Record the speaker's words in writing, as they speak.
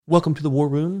Welcome to the War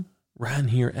Room. Ryan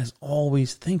here, as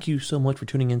always. Thank you so much for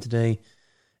tuning in today.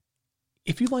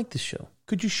 If you like this show,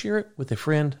 could you share it with a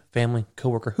friend, family,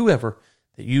 coworker, whoever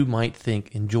that you might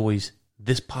think enjoys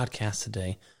this podcast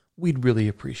today? We'd really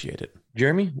appreciate it.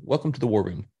 Jeremy, welcome to the War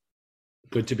Room.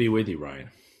 Good to be with you, Ryan.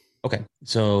 Okay,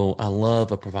 so I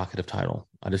love a provocative title.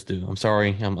 I just do. I'm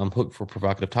sorry. I'm hooked for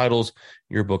provocative titles.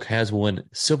 Your book has one,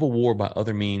 Civil War by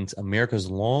Other Means, America's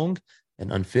Long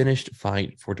and Unfinished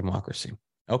Fight for Democracy.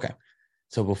 Okay,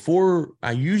 so before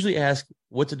I usually ask,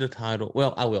 what's the title?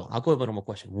 Well, I will. I'll go ahead with one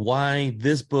question. Why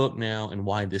this book now and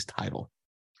why this title?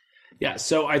 Yeah,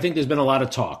 so I think there's been a lot of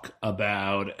talk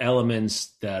about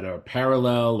elements that are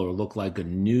parallel or look like a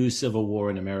new civil war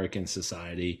in American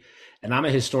society. And I'm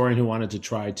a historian who wanted to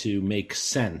try to make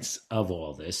sense of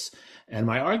all this. And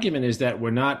my argument is that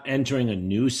we're not entering a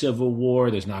new civil war.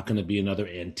 There's not going to be another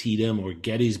Antietam or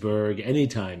Gettysburg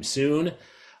anytime soon.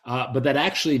 But that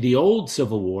actually the old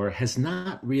Civil War has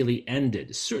not really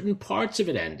ended. Certain parts of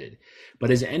it ended. But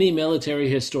as any military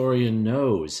historian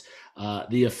knows,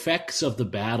 the effects of the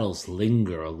battles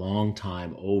linger a long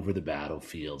time over the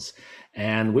battlefields.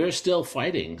 And we're still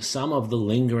fighting some of the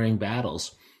lingering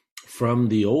battles from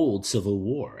the old Civil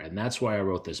War. And that's why I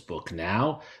wrote this book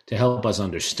now, to help us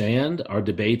understand our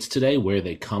debates today, where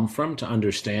they come from, to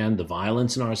understand the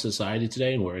violence in our society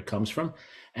today and where it comes from,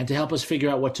 and to help us figure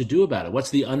out what to do about it. What's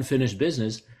the unfinished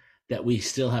business that we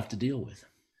still have to deal with?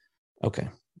 Okay,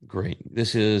 great.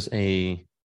 This is a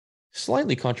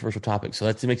slightly controversial topic, so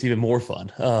that makes it even more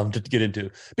fun to get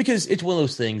into, because it's one of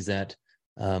those things that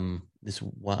this is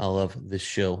why I love this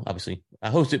show. Obviously, I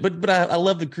host it, but I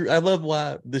love the crew. I love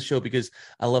why this show, because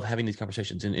I love having these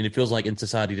conversations, and it feels like in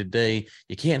society today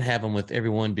you can't have them with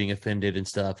everyone being offended and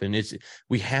stuff, and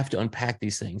we have to unpack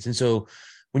these things. And so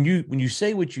when you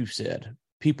say what you've said,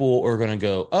 people are going to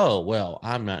go, oh, well,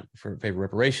 I'm not for favor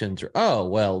reparations, or, oh,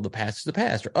 well, the past is the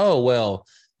past, or, oh, well.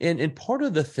 And part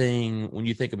of the thing, when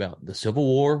you think about the Civil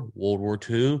War, World War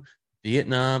II,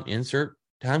 Vietnam, insert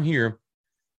time here,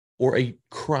 or a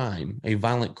crime, a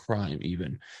violent crime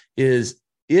even, is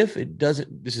if it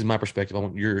doesn't, this is my perspective, I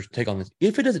want your take on this,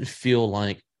 if it doesn't feel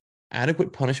like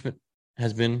adequate punishment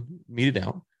has been meted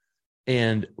out,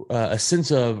 and a sense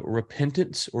of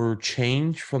repentance or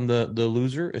change from the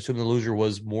loser, assuming the loser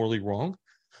was morally wrong,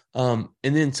 and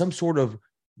then some sort of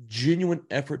genuine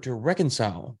effort to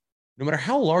reconcile, no matter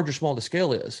how large or small the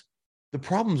scale is, the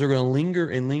problems are going to linger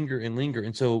and linger and linger.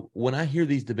 And so when I hear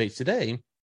these debates today,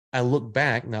 I look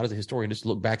back, not as a historian, just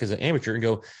look back as an amateur and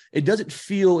go, it doesn't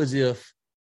feel as if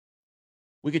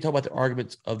we could talk about the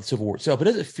arguments of the Civil War itself. It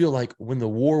doesn't feel like when the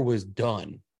war was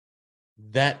done,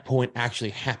 that point actually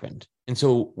happened. And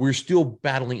so we're still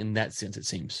battling in that sense, it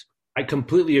seems. I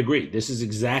completely agree. This is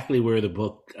exactly where the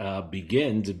book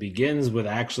begins. It begins with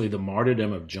actually the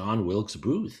martyrdom of John Wilkes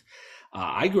Booth.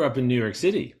 I grew up in New York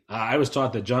City. I was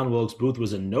taught that John Wilkes Booth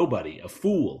was a nobody, a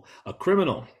fool, a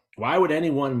criminal. Why would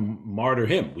anyone martyr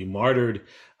him? We martyred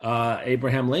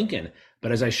Abraham Lincoln.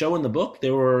 But as I show in the book,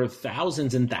 there were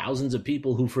thousands and thousands of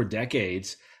people who for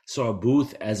decades saw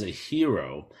Booth as a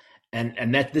hero.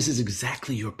 And that this is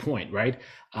exactly your point, right?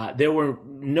 There were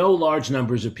no large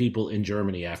numbers of people in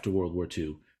Germany after World War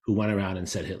II who went around and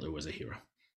said Hitler was a hero.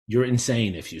 You're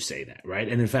insane if you say that, right?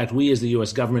 And in fact, we as the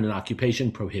U.S. government in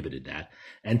occupation prohibited that.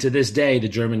 And to this day, the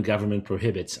German government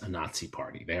prohibits a Nazi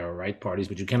party. They are right parties,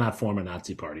 but you cannot form a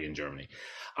Nazi party in Germany.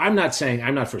 I'm not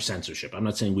for censorship. I'm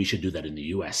not saying we should do that in the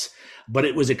U.S., but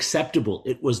it was acceptable.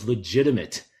 It was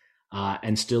legitimate,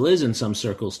 and still is in some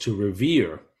circles, to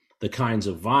revere the kinds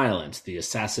of violence, the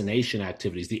assassination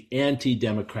activities, the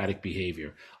anti-democratic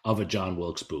behavior of a John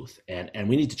Wilkes Booth. And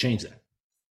we need to change that.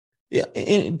 Yeah,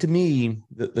 and to me,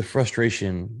 the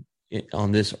frustration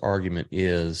on this argument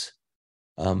is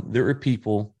there are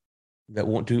people that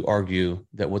want to argue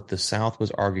that what the South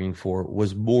was arguing for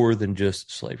was more than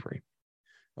just slavery.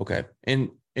 Okay,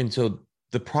 and so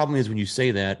the problem is when you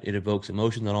say that, it evokes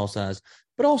emotion on all sides,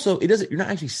 but also it doesn't. You're not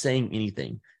actually saying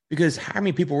anything, because how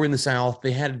many people were in the South?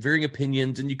 They had varying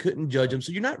opinions, and you couldn't judge them.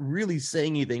 So you're not really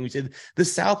saying anything. We said the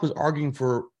South was arguing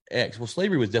for X. Well,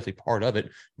 slavery was definitely part of it.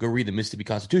 Go read the Mississippi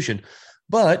Constitution.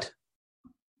 But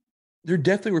there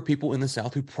definitely were people in the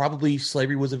South who probably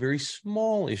slavery was a very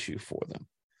small issue for them.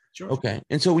 Sure. Okay.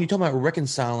 And so when you talk about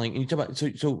reconciling, and you talk about,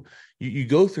 so you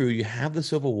go through, you have the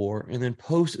Civil War, and then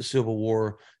post-Civil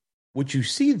War, what you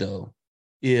see, though,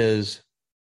 is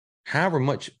however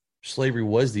much slavery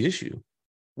was the issue,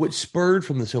 what spurred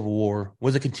from the Civil War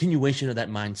was a continuation of that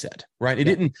mindset, right?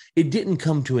 It didn't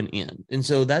come to an end. And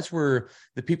so that's where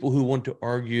the people who want to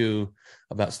argue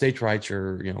about states' rights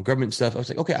or, government stuff, I was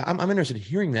like, okay, I'm interested in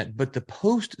hearing that. But the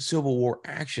post-Civil War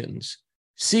actions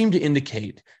seem to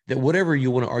indicate that whatever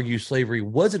you want to argue slavery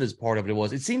wasn't as part of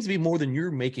it seems to be more than you're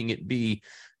making it be,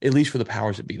 at least for the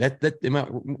powers that be.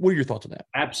 What are your thoughts on that?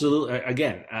 Absolutely.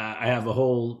 Again, I have a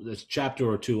whole chapter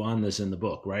or two on this in the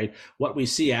book, right? What we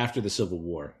see after the Civil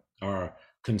War are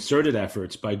concerted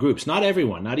efforts by groups, not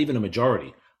everyone, not even a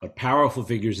majority, but powerful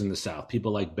figures in the South,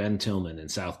 people like Ben Tillman in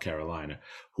South Carolina,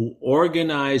 who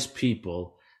organize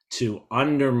people to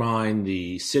undermine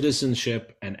the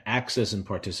citizenship and access and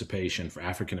participation for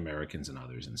African Americans and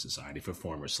others in society, for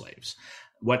former slaves.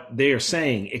 What they are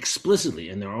saying explicitly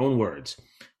in their own words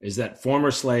is that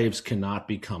former slaves cannot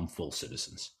become full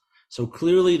citizens. So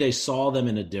clearly they saw them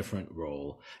in a different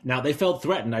role. Now they felt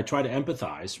threatened. I try to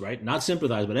empathize, right? Not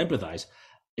sympathize, but empathize.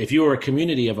 If you were a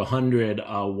community of 100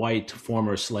 white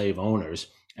former slave owners,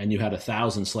 and you had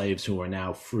 1,000 slaves who are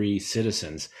now free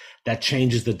citizens, that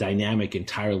changes the dynamic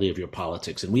entirely of your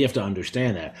politics. And we have to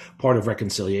understand that. Part of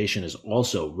reconciliation is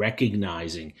also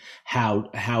recognizing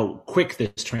how quick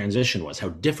this transition was, how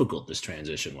difficult this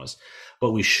transition was.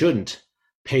 But we shouldn't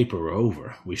paper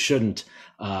over. We shouldn't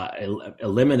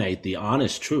eliminate the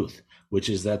honest truth, which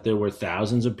is that there were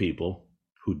thousands of people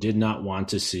who did not want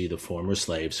to see the former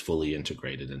slaves fully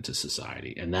integrated into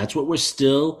society. And that's what we're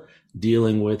still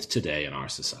dealing with today in our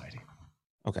society.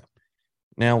 Okay.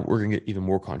 Now we're going to get even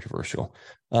more controversial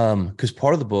because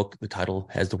part of the book, the title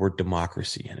has the word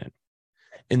democracy in it.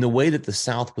 And the way that the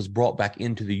South was brought back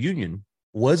into the Union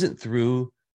wasn't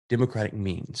through democratic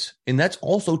means. And that's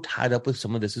also tied up with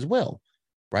some of this as well,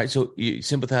 right? So you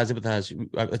sympathize, that's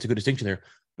a good distinction there.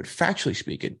 But factually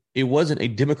speaking, it wasn't a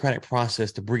democratic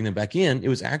process to bring them back in. It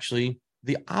was actually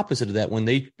the opposite of that. When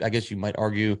I guess they might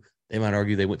argue they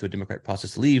went through a democratic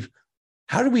process to leave.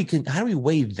 How do we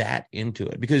weigh that into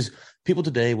it? Because people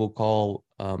today will call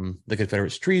the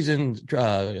Confederates treason,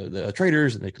 the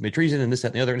traitors, and they commit treason, and this, that,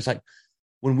 and the other. And it's like,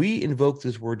 when we invoke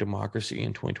this word democracy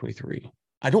in 2023,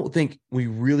 I don't think we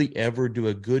really ever do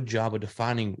a good job of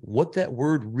defining what that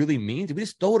word really means. We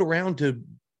just throw it around to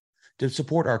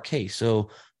support our case. So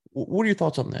what are your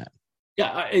thoughts on that?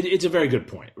 Yeah, it's a very good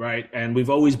point, right? And we've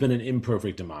always been an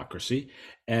imperfect democracy.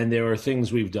 And there are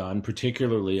things we've done,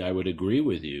 particularly, I would agree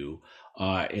with you,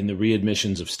 in the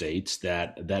readmissions of states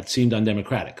that seemed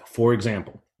undemocratic. For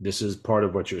example, this is part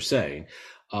of what you're saying.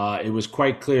 It was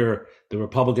quite clear the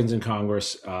Republicans in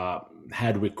Congress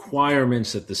had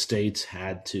requirements that the states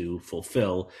had to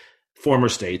fulfill, former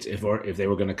states, if they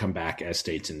were going to come back as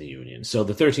states in the Union. So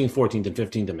the 13th, 14th, and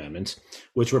 15th Amendments,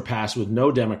 which were passed with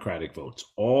no Democratic votes,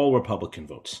 all Republican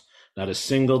votes, not a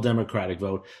single Democratic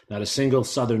vote, not a single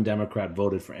Southern Democrat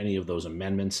voted for any of those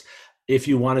amendments. If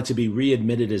you wanted to be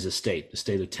readmitted as a state, the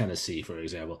state of Tennessee, for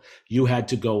example, you had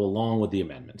to go along with the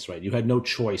amendments, right? You had no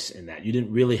choice in that. You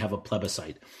didn't really have a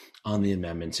plebiscite on the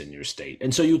amendments in your state.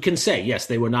 And so you can say, yes,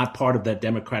 they were not part of that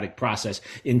democratic process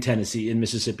in Tennessee, in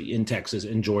Mississippi, in Texas,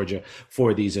 in Georgia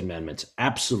for these amendments.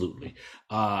 Absolutely.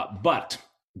 But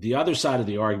the other side of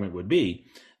the argument would be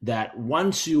that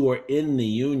once you were in the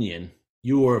Union,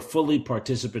 you were a fully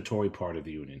participatory part of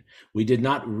the Union. We did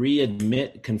not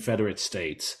readmit Confederate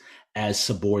states as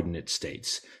subordinate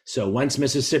states. So once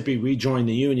Mississippi rejoined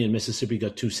the Union, Mississippi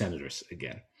got 2 senators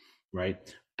again, right?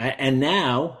 And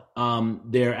now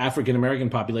their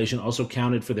African-American population also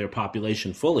counted for their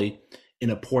population fully in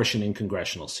apportioning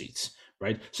congressional seats,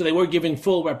 right? So they were giving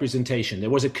full representation. There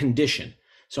was a condition.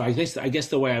 So I guess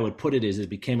the way I would put it is it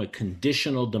became a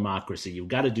conditional democracy. You've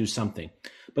got to do something.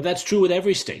 But that's true with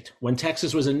every state. When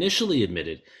Texas was initially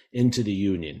admitted into the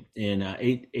Union in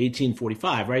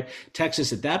 1845, right?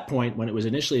 Texas at that point, when it was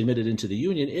initially admitted into the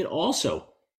Union, it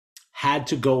also had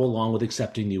to go along with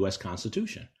accepting the U.S.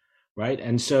 Constitution, right?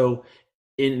 And so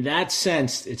in that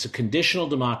sense, it's a conditional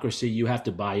democracy. You have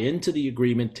to buy into the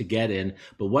agreement to get in.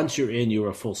 But once you're in, you're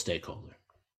a full stakeholder.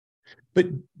 But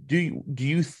do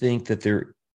you think that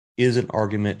there is an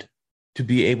argument to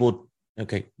be able,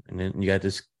 okay, and then you got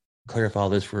to clarify all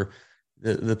this for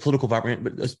the political environment,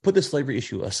 but let's put the slavery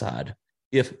issue aside.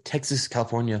 If Texas,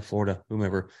 California, Florida,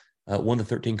 whomever, one of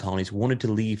the 13 colonies wanted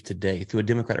to leave today through a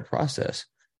democratic process,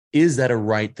 is that a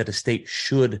right that a state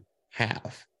should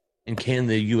have? And can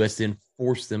the U.S. then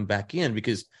force them back in?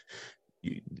 Because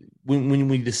when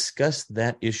we discuss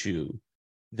that issue,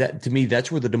 that to me,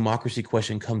 that's where the democracy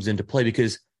question comes into play,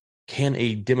 because can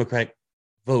a democratic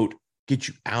vote get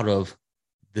you out of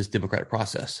this democratic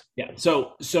process? Yeah.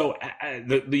 So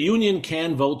the Union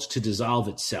can vote to dissolve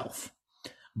itself,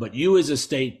 but you as a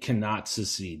state cannot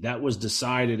secede. That was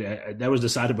decided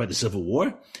by the Civil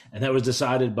War, and that was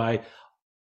decided by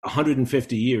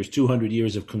 150 years, 200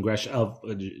 years of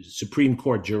Supreme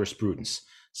Court jurisprudence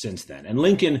since then. And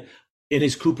Lincoln in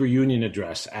his Cooper Union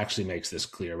address actually makes this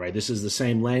clear, right? This is the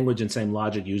same language and same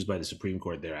logic used by the Supreme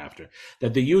Court thereafter,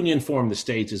 that the Union formed the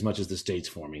states as much as the states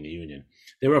forming the Union.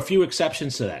 There are a few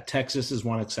exceptions to that. Texas is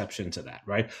one exception to that,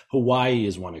 right? Hawaii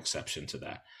is one exception to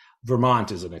that.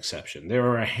 Vermont is an exception. There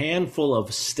are a handful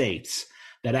of states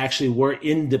that actually were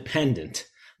independent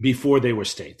before they were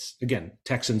states. Again,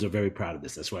 Texans are very proud of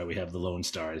this. That's why we have the Lone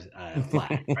Star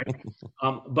flag, right?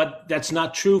 But that's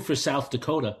not true for South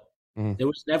Dakota. Mm-hmm. There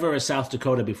was never a South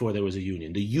Dakota before there was a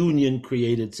union. The union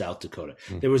created South Dakota.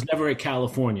 Mm-hmm. There was never a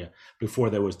California before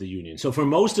there was the union. So for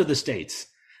most of the states,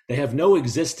 they have no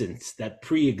existence that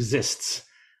pre-exists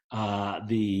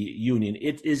the union.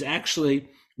 It is actually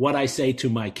what I say to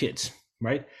my kids,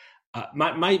 right?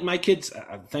 My kids,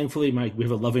 thankfully, we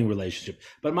have a loving relationship.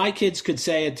 But my kids could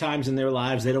say at times in their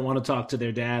lives they don't want to talk to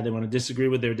their dad, they want to disagree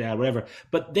with their dad, whatever.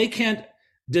 But they can't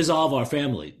dissolve our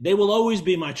family. They will always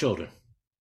be my children.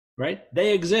 Right?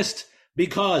 They exist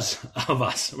because of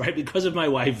us, right? Because of my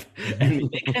wife. And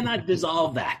they cannot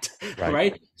dissolve that,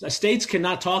 right? So states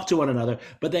cannot talk to one another,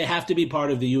 but they have to be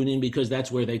part of the union because that's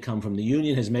where they come from. The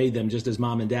union has made them just as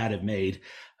mom and dad have made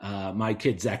my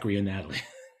kids, Zachary and Natalie.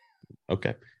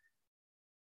 Okay.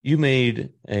 You made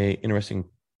an interesting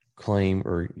claim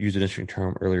or used an interesting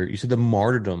term earlier. You said the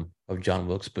martyrdom of John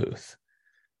Wilkes Booth.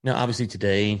 Now, obviously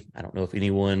today, I don't know if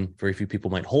very few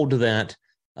people might hold to that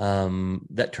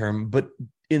term, but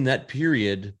in that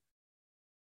period,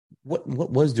 what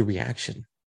was the reaction?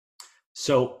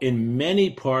 So in many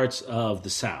parts of the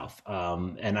South,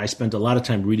 and I spent a lot of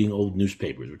time reading old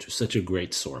newspapers, which was such a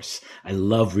great source. I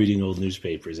love reading old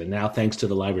newspapers. And now, thanks to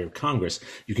the Library of Congress,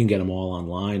 you can get them all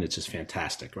online. It's just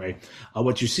fantastic, right?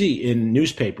 What you see in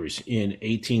newspapers in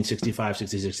 1865,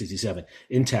 66, 67,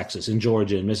 in Texas, in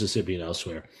Georgia, in Mississippi, and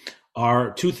elsewhere,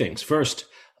 are two things. First,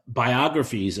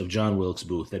 biographies of John Wilkes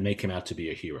Booth that make him out to be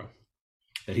a hero,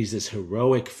 that he's this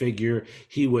heroic figure.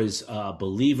 He was a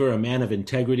believer, a man of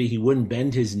integrity. He wouldn't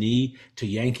bend his knee to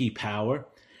Yankee power,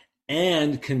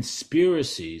 and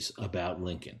conspiracies about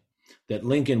Lincoln. That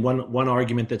Lincoln, one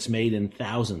argument that's made in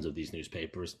thousands of these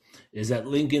newspapers is that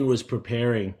Lincoln was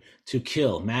preparing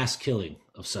to mass killing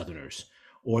of Southerners,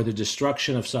 or the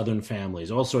destruction of Southern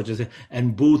families, all sorts of things,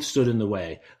 and Booth stood in the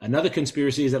way. Another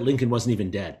conspiracy is that Lincoln wasn't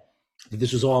even dead.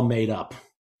 This was all made up.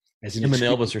 Him and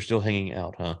Elvis are still hanging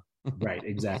out, huh? Right,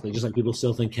 exactly. Just like people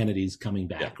still think Kennedy's coming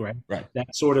back, yeah, right?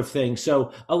 That sort of thing.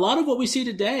 So a lot of what we see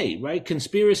today, right?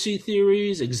 Conspiracy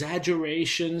theories,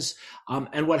 exaggerations.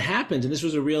 And what happened, and this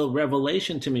was a real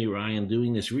revelation to me, Ryan,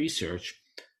 doing this research,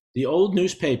 the old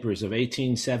newspapers of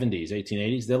 1870s,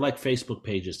 1880s, they're like Facebook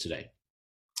pages today.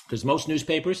 Because most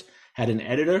newspapers had an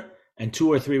editor and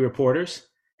 2 or 3 reporters,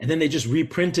 and then they just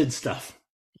reprinted stuff.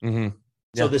 Mm-hmm.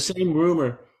 So the same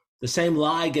rumor, the same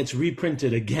lie gets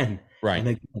reprinted again, right, and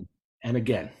again and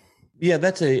again. Yeah,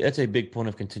 that's a big point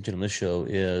of contention on this show.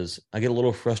 Is I get a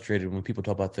little frustrated when people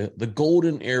talk about the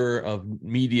golden era of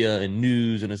media and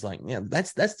news, and it's like, yeah,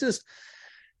 that's just.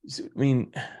 I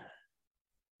mean,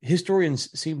 historians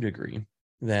seem to agree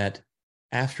that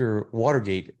after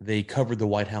Watergate, they covered the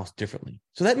White House differently.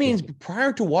 So that means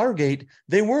prior to Watergate,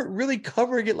 they weren't really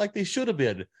covering it like they should have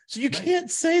been. So you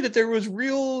can't say that there was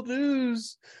real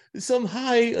news, some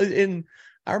high. And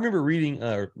I remember reading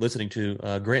or listening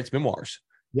to Grant's memoirs,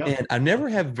 and I never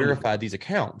have verified these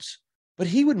accounts, but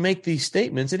he would make these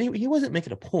statements, and he wasn't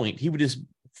making a point. He would just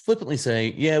flippantly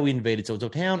say, yeah, we invaded so-and-so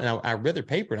town. And I read their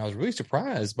paper, and I was really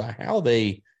surprised by how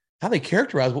they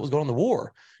characterized what was going on in the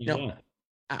war. Now,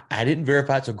 I didn't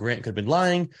verify it, so Grant could have been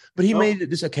lying, but he made it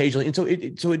just occasionally, and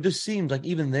so it just seems like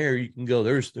even there you can go.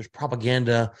 There's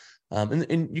propaganda,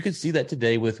 and you can see that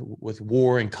today with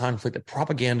war and conflict. That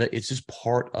propaganda is just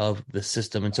part of the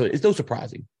system, and so it's no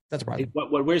surprising. That's surprising.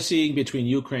 What we're seeing between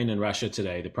Ukraine and Russia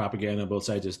today, the propaganda on both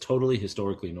sides is totally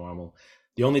historically normal.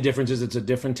 The only difference is it's a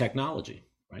different technology,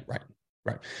 right?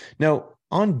 Right. Now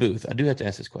on Booth, I do have to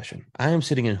ask this question. I am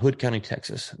sitting in Hood County,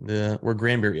 Texas, where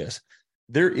Granbury is.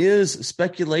 There is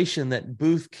speculation that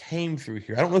Booth came through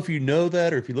here. I don't know if you know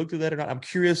that or if you looked at that or not. I'm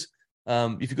curious.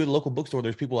 If you go to the local bookstore,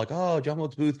 there's people like, oh, John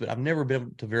Wilkes Booth, but I've never been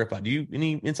able to verify. Do you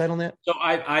any insight on that? So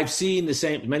I've seen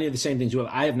many of the same things.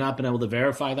 I have not been able to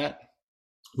verify that.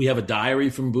 We have a diary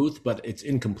from Booth, but it's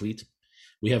incomplete.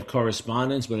 We have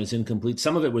correspondence, but it's incomplete.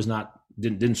 Some of it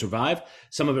didn't survive.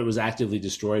 Some of it was actively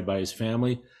destroyed by his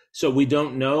family. So we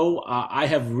don't know. I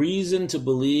have reason to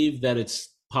believe that it's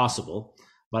possible,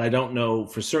 but I don't know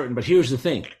for certain. But here's the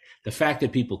thing. The fact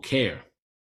that people care,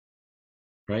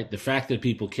 right? The fact that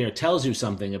people care tells you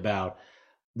something about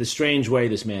the strange way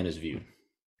this man is viewed.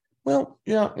 Well,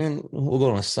 yeah, and we'll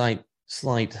go on a slight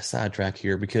sidetrack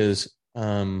here because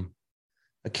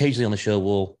occasionally on the show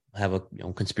have a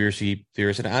conspiracy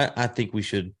theorist, and I think we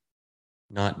should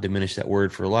not diminish that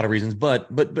word for a lot of reasons,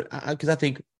 but because I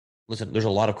think, listen, there's a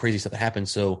lot of crazy stuff that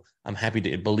happens, so I'm happy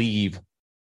to believe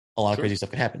a lot of crazy stuff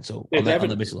can happen. So on that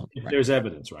basis alone, if there's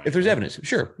evidence, right? If there's evidence,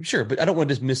 sure, but I don't want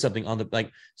to dismiss something on the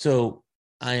like. So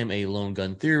I am a lone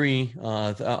gun theory.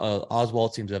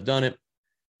 Oswald seems to have done it,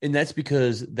 and that's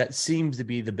because that seems to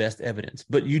be the best evidence.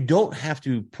 But you don't have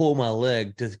to pull my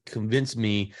leg to convince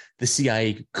me the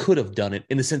CIA could have done it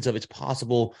in the sense of it's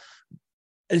possible.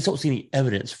 I just don't see any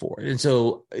evidence for it, and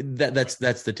so that's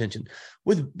the tension.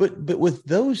 But with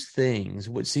those things,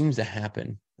 what seems to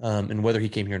happen, and whether he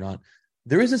came here or not,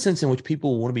 there is a sense in which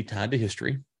people want to be tied to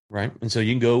history, right? And so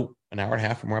you can go an hour and a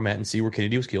half from where I'm at and see where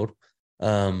Kennedy was killed.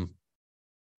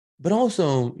 But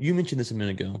also, you mentioned this a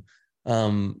minute ago,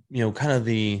 kind of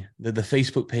the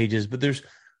Facebook pages, but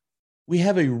we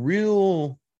have a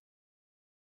real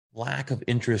lack of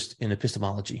interest in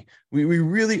epistemology. We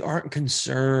really aren't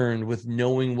concerned with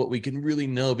knowing what we can really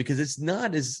know because it's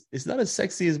not as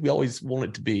sexy as we always want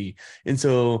it to be. And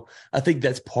so I think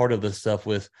that's part of the stuff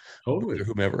with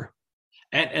whomever.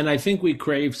 And I think we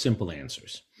crave simple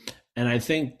answers. And I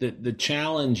think that the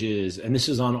challenge is, and this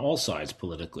is on all sides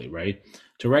politically, right?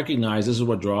 To recognize this is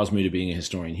what draws me to being a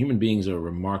historian. Human beings are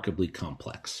remarkably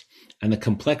complex. And the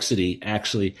complexity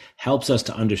actually helps us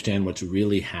to understand what's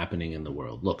really happening in the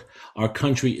world. Look, our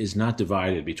country is not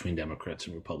divided between Democrats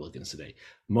and Republicans today.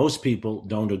 Most people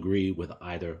don't agree with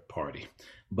either party.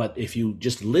 But if you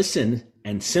just listen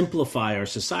and simplify our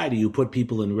society, you put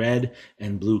people in red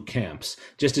and blue camps,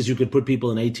 just as you could put people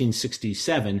in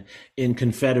 1867 in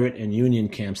Confederate and Union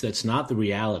camps. That's not the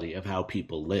reality of how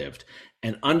people lived.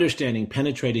 And understanding,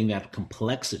 penetrating that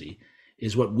complexity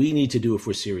is what we need to do if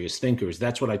we're serious thinkers.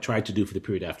 That's what I tried to do for the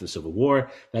period after the Civil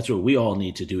War. That's what we all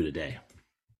need to do today.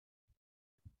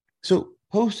 So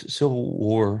post-Civil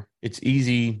War, it's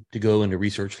easy to go into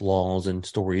research laws and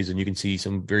stories, and you can see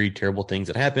some very terrible things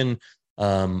that happen.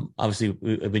 Obviously,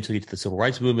 we eventually get to the Civil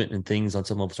Rights Movement, and things on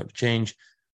some level start to change.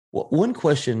 Well, one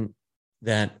question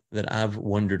that I've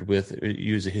wondered with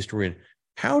you as a historian,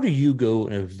 how do you go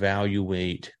and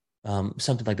evaluate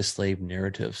something like the slave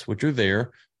narratives, which are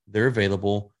there, they're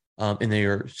available, and they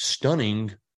are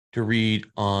stunning to read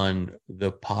on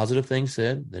the positive things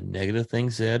said, the negative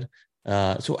things said.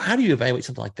 So how do you evaluate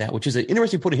something like that, which is an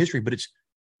interesting point in history, but it's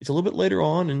a little bit later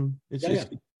on, and go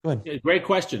ahead. Yeah, great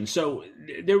question. So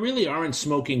there really aren't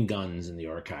smoking guns in the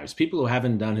archives. People who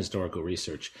haven't done historical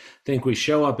research think we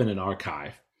show up in an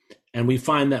archive and we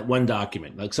find that one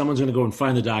document, like someone's going to go and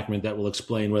find the document that will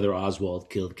explain whether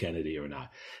Oswald killed Kennedy or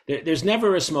not. There's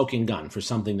never a smoking gun for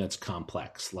something that's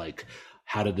complex, like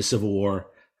how did the Civil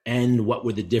War end? What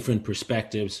were the different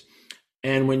perspectives?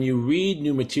 And when you read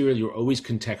new material, you're always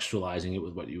contextualizing it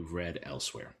with what you've read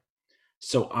elsewhere.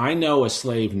 So I know a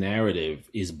slave narrative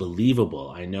is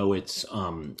believable. I know it's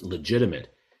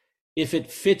legitimate if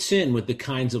it fits in with the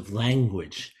kinds of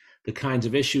language, the kinds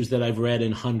of issues that I've read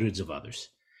in hundreds of others.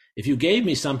 If you gave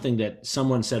me something that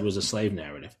someone said was a slave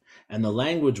narrative and the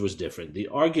language was different, the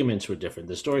arguments were different,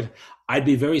 the stories, I'd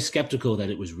be very skeptical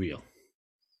that it was real,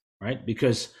 right?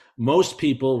 Because most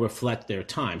people reflect their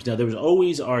times. Now, there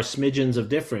always are smidgens of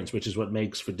difference, which is what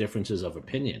makes for differences of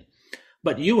opinion.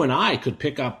 But you and I could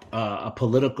pick up a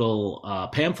political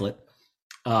pamphlet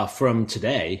from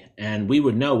today, and we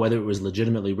would know whether it was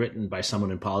legitimately written by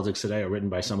someone in politics today or written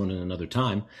by someone in another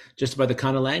time, just by the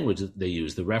kind of language that they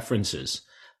use, the references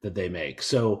that they make.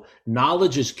 So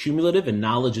knowledge is cumulative and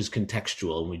knowledge is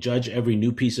contextual, and we judge every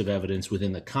new piece of evidence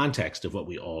within the context of what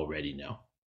we already know.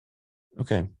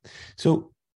 Okay.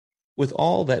 So with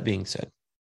all that being said,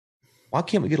 why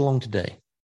can't we get along today?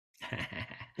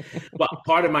 Well,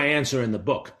 part of my answer in the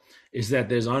book is that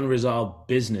there's unresolved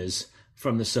business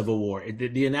from the Civil War.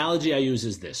 The analogy I use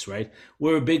is this, right?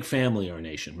 We're a big family, our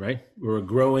nation, right? We're a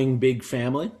growing big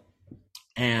family.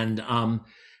 And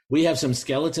we have some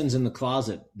skeletons in the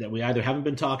closet that we either haven't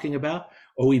been talking about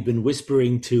or we've been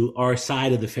whispering to our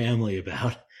side of the family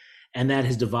about. And that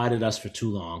has divided us for too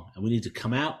long. And we need to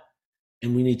come out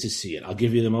and we need to see it. I'll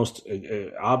give you the most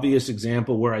obvious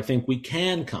example where I think we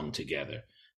can come together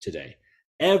today.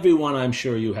 Everyone I'm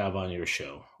sure you have on your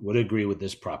show would agree with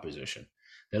this proposition,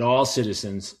 that all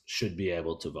citizens should be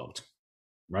able to vote,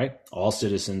 right? All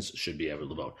citizens should be able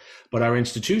to vote. But our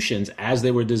institutions, as they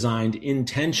were designed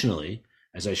intentionally,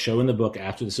 as I show in the book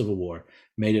after the Civil War,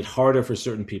 made it harder for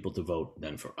certain people to vote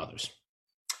than for others.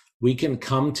 We can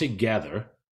come together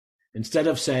instead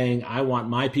of saying, I want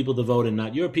my people to vote and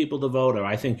not your people to vote, or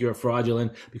I think you're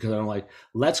fraudulent because I don't like,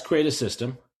 let's create a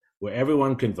system where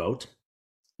everyone can vote.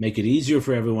 Make it easier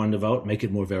for everyone to vote, make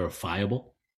it more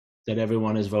verifiable that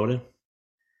everyone has voted.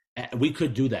 We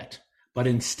could do that. But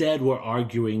instead, we're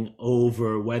arguing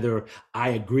over whether I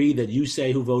agree that you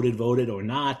say who voted or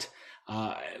not.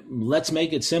 Let's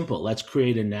make it simple. Let's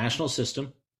create a national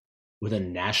system with a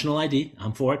national ID,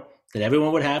 I'm for it, that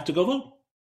everyone would have to go vote.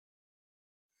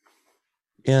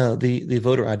 Yeah, the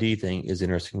voter ID thing is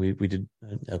interesting. We did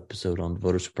an episode on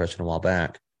voter suppression a while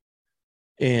back,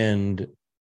 and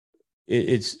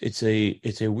it's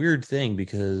a weird thing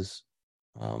because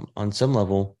on some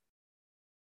level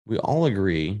we all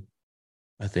agree,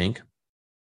 I think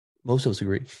most of us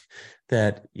agree,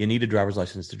 that you need a driver's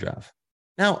license to drive.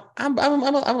 Now, I'm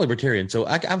a libertarian, so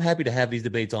I'm happy to have these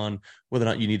debates on whether or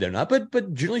not you need that or not.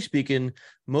 But generally speaking,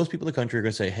 most people in the country are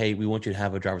going to say, "Hey, we want you to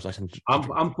have a driver's license."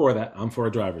 I'm for that. I'm for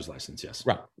a driver's license. Yes,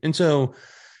 right.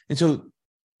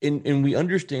 And we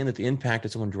understand that the impact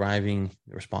of someone driving,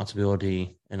 the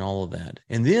responsibility, and all of that.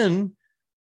 And then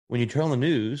when you turn on the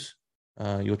news,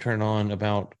 you'll turn it on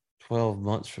about 12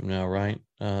 months from now, right?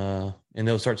 And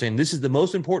they'll start saying, "This is the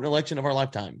most important election of our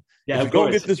lifetime. Yeah, if we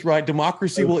don't get this right,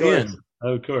 democracy will end."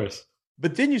 Of course.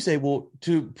 But then you say, well,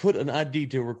 to put an ID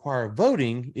to require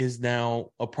voting is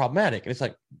now a problematic. And it's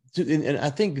like, and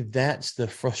I think that's the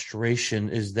frustration,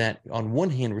 is that on one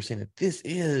hand, we're saying that this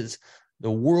is the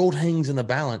world hangs in the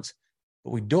balance, but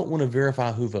we don't want to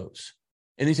verify who votes.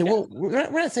 And they say, well, we're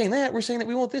not saying that. We're saying that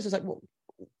we want this. It's like, well,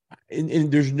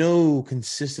 and there's no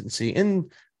consistency,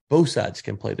 and both sides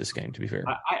can play this game, to be fair.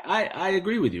 I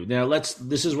agree with you. Now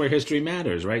this is where history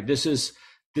matters, right? This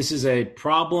is a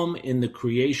problem in the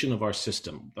creation of our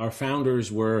system. Our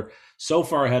founders were so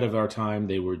far ahead of our time.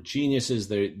 They were geniuses.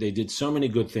 They did so many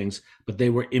good things, but they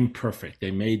were imperfect.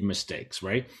 They made mistakes,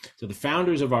 right? So the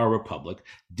founders of our republic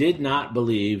did not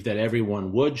believe that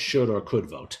everyone would, should, or could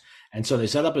vote. And so they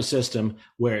set up a system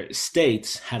where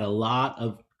states had a lot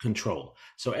of control.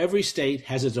 So every state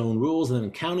has its own rules, and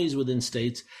then counties within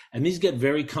states, and these get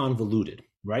very convoluted,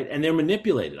 right? And they're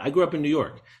manipulated. I grew up in New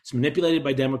York. It's manipulated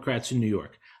by Democrats in New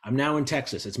York. I'm now in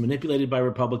Texas. It's manipulated by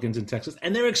Republicans in Texas,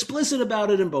 and they're explicit about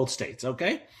it in both states,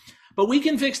 okay? But we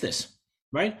can fix this,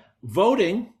 right?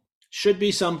 Voting should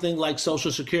be something like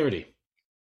Social Security.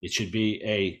 It should be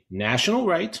a national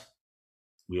right.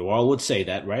 We all would say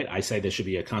that, right? I say there should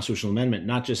be a constitutional amendment,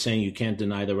 not just saying you can't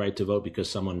deny the right to vote because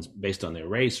someone's based on their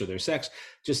race or their sex,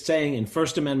 just saying in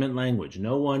First Amendment language,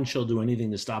 no one shall do anything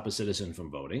to stop a citizen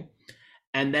from voting.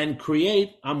 And then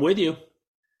create, I'm with you,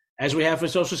 as we have for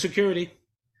Social Security.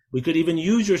 We could even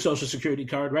use your Social Security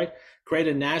card, right? Create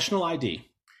a national ID.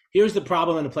 Here's the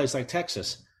problem in a place like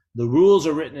Texas. The rules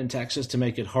are written in Texas to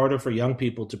make it harder for young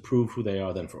people to prove who they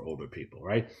are than for older people,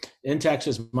 right? In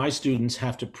Texas, my students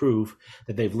have to prove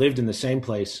that they've lived in the same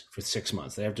place for 6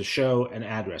 months. They have to show an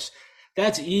address.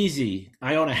 That's easy.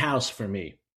 I own a house for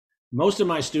me. Most of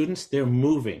my students, they're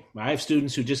moving. I have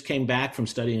students who just came back from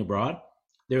studying abroad.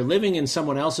 They're living in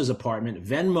someone else's apartment,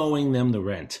 Venmoing them the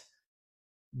rent.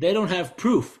 They don't have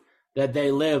proof that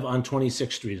they live on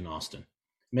 26th Street in Austin.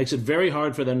 It makes it very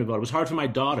hard for them to vote. It was hard for my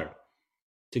daughter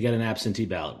to get an absentee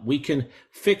ballot. We can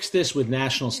fix this with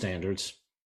national standards.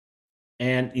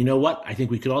 And you know what? I think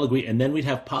we could all agree. And then we'd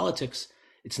have politics.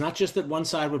 It's not just that one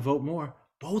side would vote more.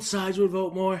 Both sides would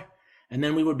vote more. And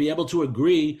then we would be able to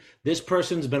agree this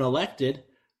person's been elected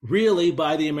really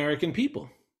by the American people.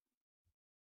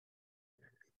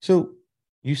 So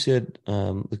you said,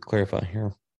 let's clarify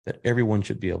here, that everyone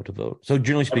should be able to vote. So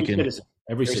generally speaking,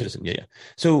 every citizen. Yeah.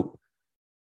 So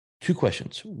 2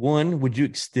 questions. One, would you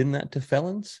extend that to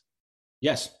felons?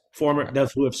 Yes.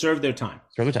 Those who have served their time.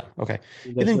 Served their time. Okay.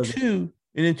 And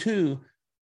then two,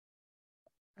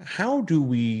 how do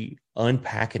we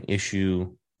unpack an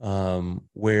issue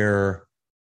where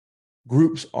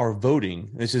groups are voting?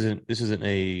 This isn't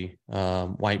a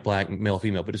white, black, male,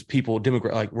 female, but it's people,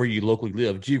 like where you locally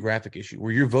live, geographic issue,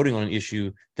 where you're voting on an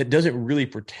issue that doesn't really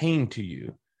pertain to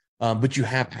you, but you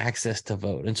have access to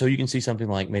vote. And so you can see something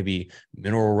like maybe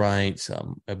mineral rights,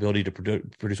 ability to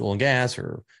produce oil and gas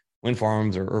or wind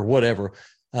farms or whatever,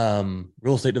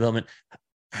 real estate development.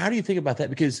 How do you think about that?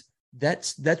 Because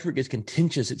that's where it gets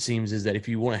contentious, it seems, is that if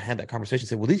you want to have that conversation,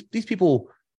 say, well, these people,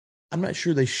 I'm not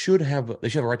sure they should have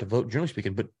a right to vote, generally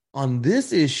speaking, but on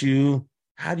this issue,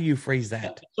 how do you phrase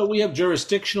that? So we have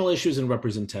jurisdictional issues and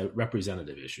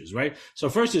representative issues, right? So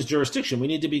first is jurisdiction. We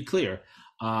need to be clear.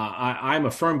 I'm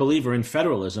a firm believer in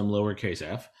federalism, lowercase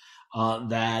f,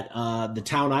 that the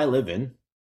town I live in,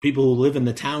 people who live in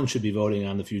the town should be voting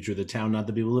on the future of the town, not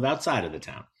the people who live outside of the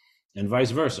town, and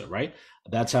vice versa, right?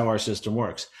 That's how our system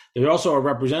works. There also are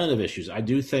representative issues. I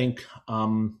do think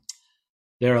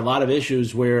there are a lot of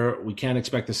issues where we can't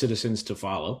expect the citizens to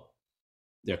follow.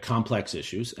 They're complex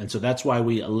issues. And so that's why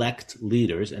we elect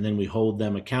leaders and then we hold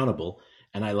them accountable.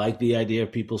 And I like the idea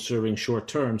of people serving short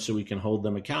term so we can hold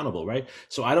them accountable, right?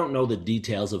 So I don't know the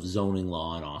details of zoning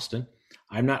law in Austin.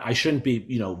 I shouldn't be,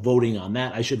 voting on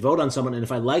that. I should vote on someone. And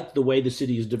if I like the way the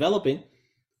city is developing,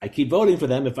 I keep voting for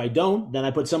them. If I don't, then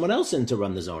I put someone else in to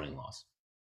run the zoning laws.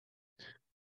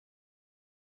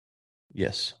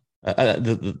 Yes. I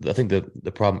think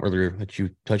the problem earlier that you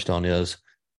touched on is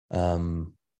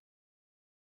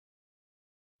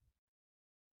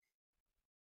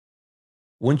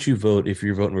once you vote, if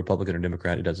you're voting Republican or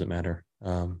Democrat, it doesn't matter.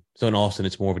 So in Austin,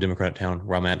 it's more of a Democratic town.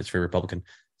 Where I'm at, it's very Republican.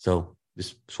 So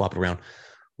just swap it around.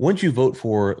 Once you vote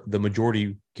for the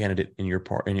majority candidate in your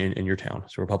in your town,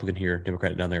 so Republican here,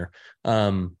 Democrat down there,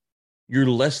 you're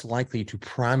less likely to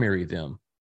primary them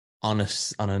on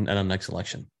a next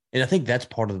election. And I think that's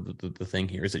part of the thing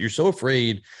here is that you're so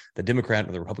afraid the Democrat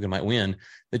or the Republican might win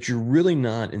that you're really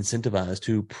not incentivized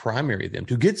to primary them,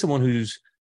 to get someone who's,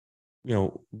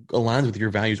 aligns with your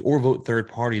values or vote third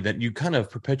party, that you kind of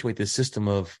perpetuate this system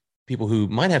of people who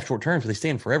might have short terms, but they stay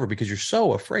in forever because you're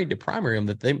so afraid to primary them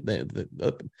that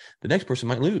the next person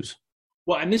might lose.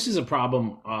 Well, and this is a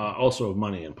problem also of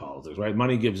money in politics, right?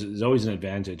 Money is always an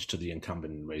advantage to the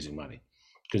incumbent in raising money,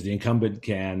 because the incumbent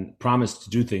can promise to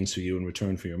do things for you in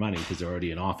return for your money because they're already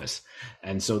in office.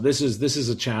 And so this is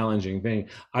a challenging thing.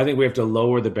 I think we have to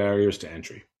lower the barriers to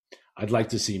entry. I'd like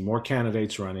to see more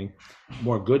candidates running,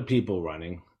 more good people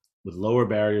running with lower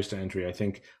barriers to entry. I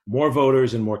think more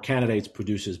voters and more candidates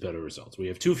produces better results. We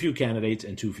have too few candidates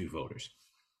and too few voters.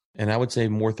 And I would say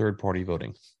more third party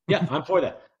voting. Yeah, I'm for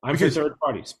that. I'm for third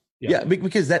parties. Yeah,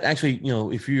 because that actually,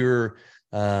 if you're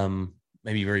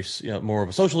maybe very more of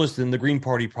a socialist, then the Green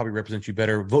Party probably represents you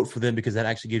better. Vote for them because that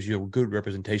actually gives you a good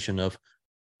representation of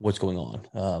what's going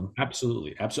on.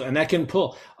 Absolutely. And that can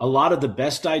pull a lot of the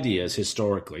best ideas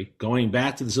historically, going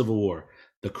back to the Civil War,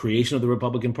 the creation of the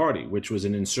Republican Party, which was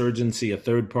an insurgency, a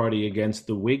third party against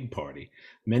the Whig Party.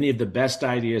 Many of the best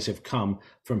ideas have come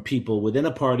from people within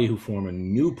a party who form a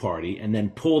new party and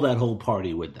then pull that whole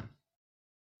party with them.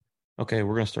 Okay,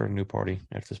 we're going to start a new party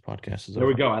after this podcast is over. There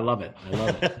we go. I love it.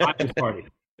 Ryan's party.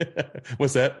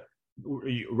 What's that?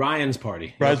 Ryan's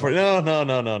party. Ryan's party.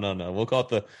 No. We'll call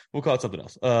it something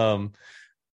else.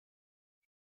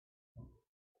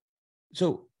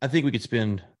 So I think we could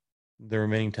spend the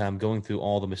remaining time going through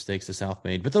all the mistakes the South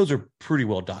made, but those are pretty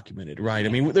well documented, right? I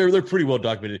mean, they're pretty well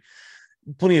documented.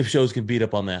 Plenty of shows can beat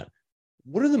up on that.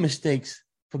 What are the mistakes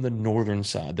from the northern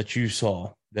side that you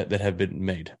saw that have been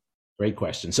made? Great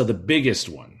question. So the biggest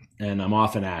one, and I'm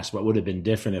often asked, what would have been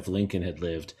different if Lincoln had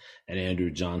lived and Andrew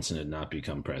Johnson had not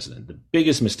become president? The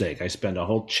biggest mistake, I spend a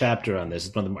whole chapter on this,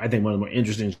 I think one of the more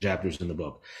interesting chapters in the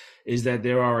book, is that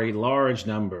there are a large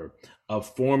number of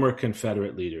former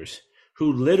Confederate leaders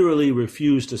who literally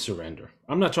refused to surrender.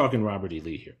 I'm not talking Robert E.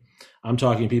 Lee here. I'm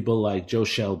talking people like Joe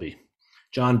Shelby,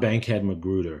 John Bankhead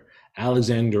Magruder,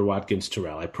 Alexander Watkins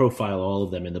Terrell. I profile all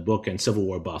of them in the book, and Civil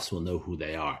War buffs will know who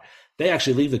they are. They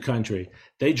actually leave the country.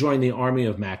 They join the army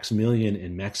of Maximilian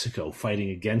in Mexico,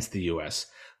 fighting against the U.S.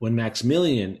 When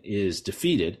Maximilian is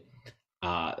defeated,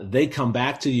 they come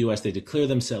back to the U.S., they declare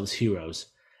themselves heroes,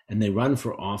 and they run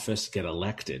for office, get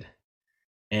elected.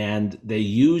 And they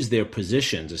use their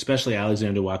positions, especially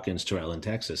Alexander Watkins Terrell in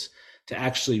Texas, to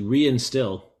actually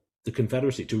reinstill the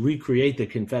Confederacy, to recreate the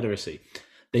Confederacy.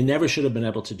 They never should have been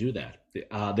able to do that.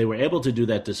 They were able to do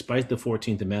that despite the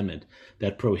 14th Amendment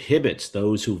that prohibits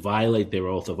those who violate their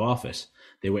oath of office.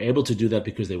 They were able to do that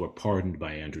because they were pardoned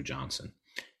by Andrew Johnson.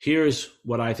 Here's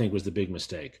what I think was the big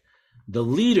mistake. The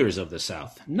leaders of the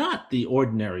South, not the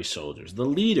ordinary soldiers, the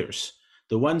leaders,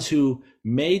 the ones who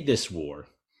made this war,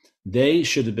 they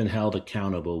should have been held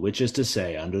accountable, which is to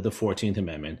say, under the 14th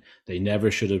Amendment, they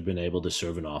never should have been able to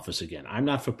serve in office again. I'm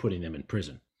not for putting them in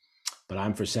prison, but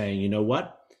I'm for saying, you know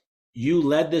what? You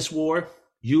led this war,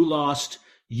 you lost,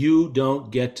 you don't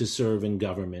get to serve in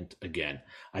government again.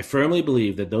 I firmly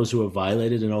believe that those who have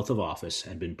violated an oath of office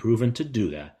and been proven to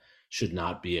do that should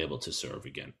not be able to serve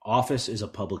again. Office is a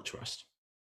public trust.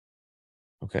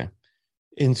 Okay.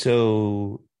 And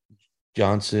so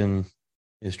Johnson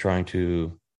is trying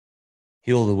to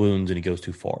heal the wounds and he goes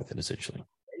too far then essentially.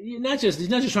 He's not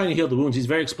just trying to heal the wounds. He's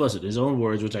very explicit. His own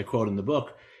words, which I quote in the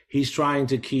book, he's trying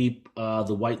to keep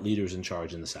the white leaders in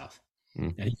charge in the South.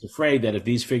 And he's afraid that if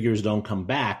these figures don't come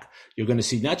back, you're going to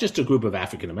see not just a group of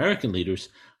African-American leaders,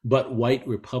 but white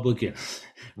Republicans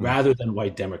rather than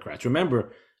white Democrats.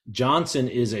 Remember, Johnson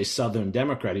is a Southern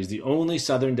Democrat. He's the only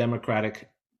Southern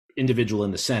Democratic individual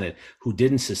in the Senate who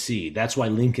didn't secede. That's why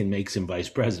Lincoln makes him vice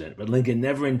president. But Lincoln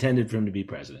never intended for him to be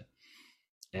president.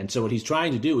 And so what he's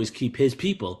trying to do is keep his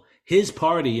people, his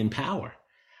party in power.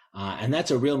 And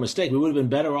that's a real mistake. We would have been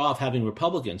better off having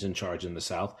Republicans in charge in the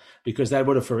South, because that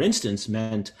would have, for instance,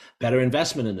 meant better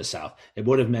investment in the South. It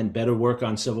would have meant better work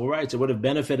on civil rights. It would have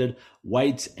benefited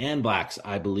whites and blacks,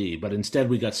 I believe. But instead,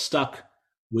 we got stuck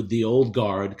with the old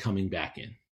guard coming back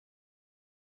in.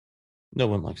 No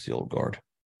one likes the old guard.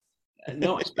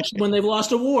 No, especially when they've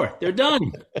lost a war. They're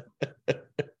done.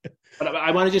 But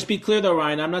I want to just be clear, though,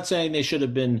 Ryan. I'm not saying they should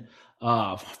have been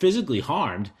physically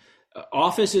harmed.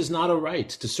 Office is not a right.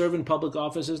 To serve in public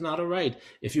office is not a right.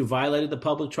 If you violated the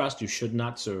public trust, you should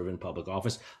not serve in public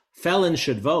office. Felons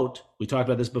should vote. We talked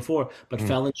about this before, but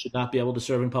felons should not be able to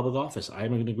serve in public office. I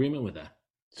am in agreement with that.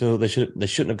 So they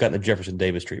shouldn't have gotten the Jefferson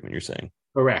Davis treatment, you're saying?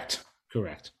 Correct.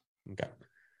 Okay.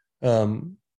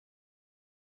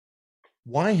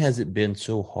 Why has it been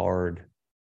so hard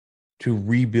to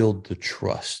rebuild the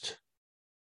trust,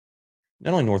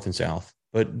 not only North and South,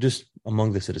 but just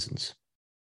among the citizens?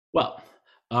 Well,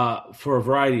 for a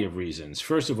variety of reasons.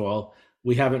 First of all,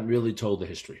 we haven't really told the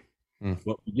history.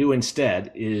 What we do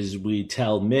instead is we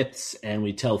tell myths and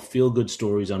we tell feel-good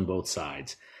stories on both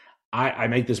sides. I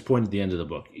make this point at the end of the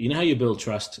book. You know how you build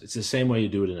trust? It's the same way you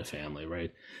do it in a family,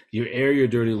 right? You air your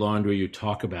dirty laundry, you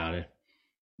talk about it,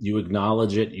 you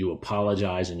acknowledge it, you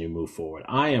apologize, and you move forward.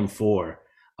 I am for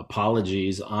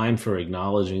apologies. I'm for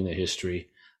acknowledging the history.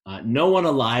 No one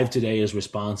alive today is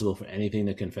responsible for anything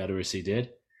the Confederacy did.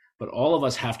 But all of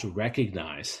us have to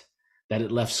recognize that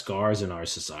it left scars in our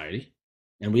society,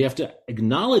 and we have to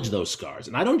acknowledge those scars.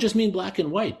 And I don't just mean black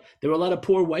and white. There were a lot of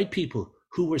poor white people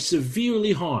who were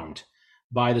severely harmed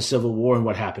by the Civil War and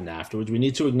what happened afterwards. We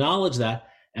need to acknowledge that.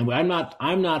 And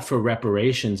I'm not for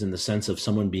reparations in the sense of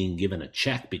someone being given a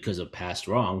check because of past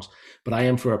wrongs, but I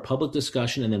am for a public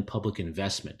discussion and then public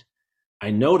investment.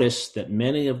 I notice that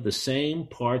many of the same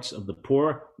parts of the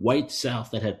poor white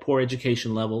South that had poor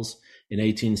education levels in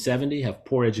 1870 have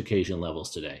poor education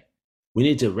levels today. We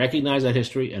need to recognize that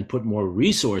history and put more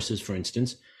resources, for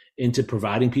instance, into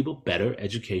providing people better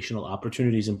educational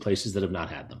opportunities in places that have not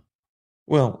had them.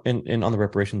 Well, and on the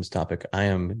reparations topic, I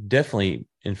am definitely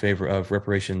in favor of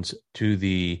reparations to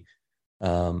the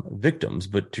victims.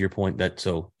 But to your point, that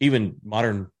so even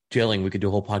modern jailing, we could do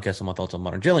a whole podcast on my thoughts on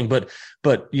modern jailing. But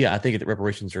yeah, I think that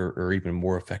reparations are even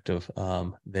more effective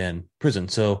than prison.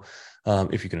 So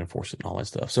if you can enforce it and all that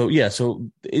stuff. So yeah.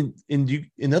 So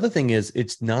another thing is,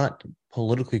 it's not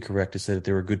politically correct to say that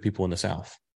there were good people in the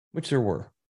South, which there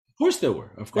were. Of course there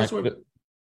were. Of course there were.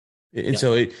 And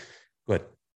so go ahead.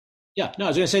 Yeah, no, I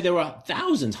was going to say there were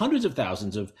thousands, hundreds of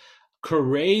thousands of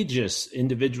courageous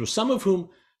individuals, some of whom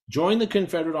joined the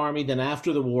Confederate Army, then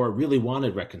after the war really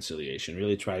wanted reconciliation,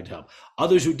 really tried to help.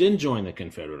 Others who didn't join the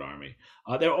Confederate Army.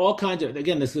 There are all kinds of,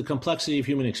 again, this is the complexity of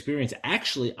human experience.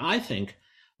 Actually, I think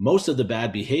most of the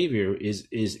bad behavior is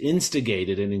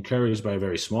instigated and encouraged by a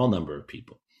very small number of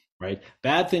people, right?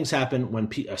 Bad things happen when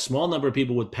a small number of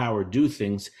people with power do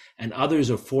things and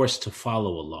others are forced to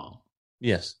follow along.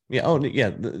 Yes. Yeah. Oh,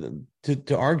 yeah.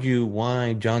 To argue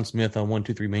why John Smith on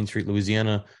 123 Main Street,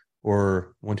 Louisiana,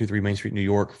 or 123 Main Street, New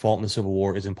York, fought in the Civil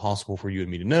War is impossible for you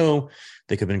and me to know.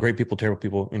 They could have been great people, terrible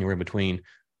people, anywhere in between.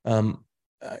 I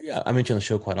mention on the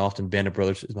show quite often, Band of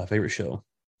Brothers is my favorite show.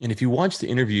 And if you watch the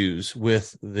interviews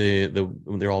with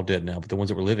they're all dead now, but the ones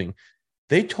that were living,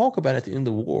 they talk about at the end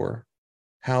of the war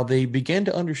how they began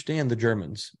to understand the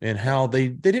Germans and how they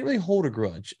didn't really hold a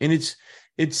grudge. And it's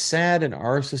sad in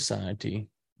our society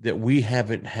that we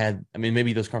haven't had, I mean,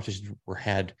 maybe those conversations were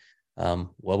had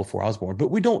well before I was born,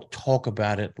 but we don't talk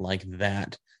about it like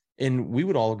that. And we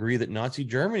would all agree that Nazi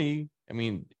Germany, I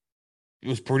mean, it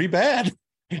was pretty bad.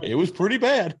 It was pretty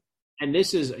bad. And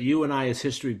this is, you and I as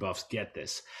history buffs get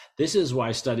this. This is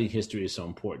why studying history is so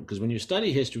important. Because when you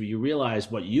study history, you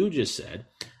realize what you just said.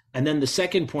 And then the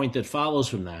second point that follows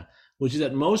from that, which is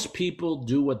that most people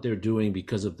do what they're doing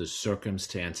because of the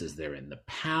circumstances they're in, the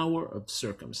power of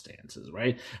circumstances,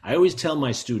 right? I always tell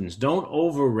my students, don't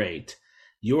overrate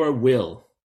your will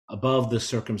above the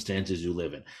circumstances you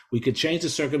live in. We could change the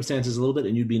circumstances a little bit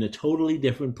and you'd be in a totally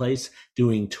different place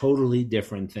doing totally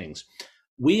different things.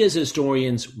 We as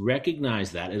historians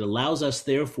recognize that. It allows us,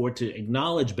 therefore, to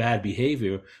acknowledge bad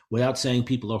behavior without saying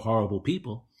people are horrible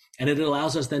people. And it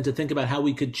allows us then to think about how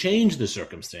we could change the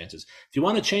circumstances. If you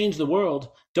want to change the world,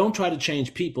 don't try to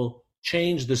change people,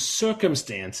 change the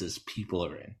circumstances people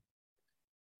are in.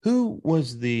 Who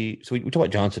was so we talk about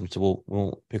Johnson, so we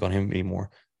won't pick on him anymore.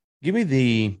 Give me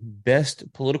the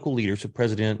best political leader, so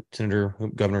president, senator,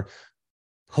 governor,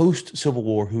 post-Civil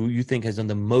War, who you think has done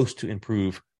the most to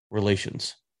improve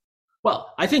relations.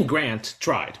 Well, I think Grant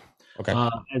tried. Okay.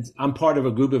 I'm part of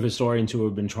a group of historians who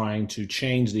have been trying to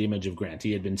change the image of Grant.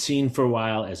 He had been seen for a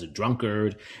while as a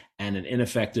drunkard and an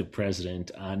ineffective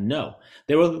president? No.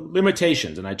 There were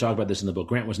limitations, and I talk about this in the book.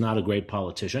 Grant was not a great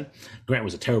politician. Grant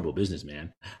was a terrible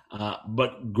businessman.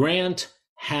 But Grant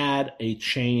had a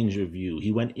change of view.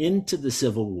 He went into the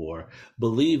Civil War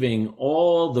believing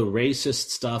all the racist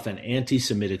stuff and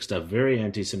anti-Semitic stuff, very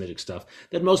anti-Semitic stuff,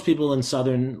 that most people in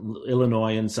southern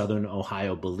Illinois and southern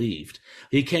Ohio believed.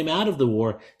 He came out of the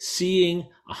war seeing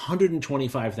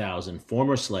 125,000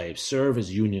 former slaves serve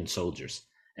as Union soldiers,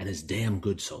 and as damn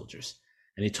good soldiers.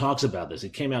 And he talks about this. He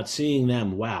came out seeing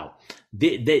them, wow,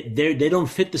 they don't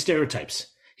fit the stereotypes.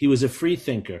 He was a free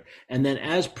thinker. And then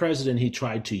as president, he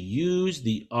tried to use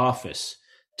the office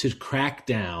to crack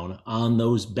down on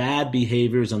those bad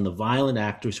behaviors, on the violent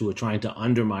actors who were trying to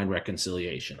undermine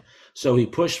reconciliation. So he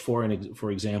pushed for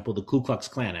example, the Ku Klux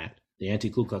Klan Act, the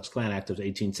Anti-Ku Klux Klan Act of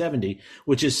 1870,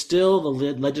 which is still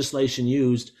the legislation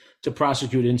used to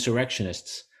prosecute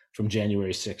insurrectionists from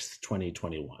January 6th,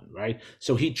 2021, right?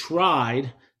 So he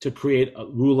tried to create a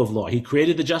rule of law. He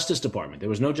created the Justice Department. There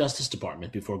was no Justice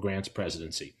Department before Grant's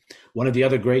presidency. One of the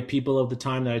other great people of the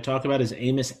time that I talk about is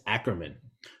Amos Ackerman,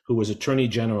 who was Attorney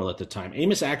General at the time.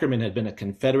 Amos Ackerman had been a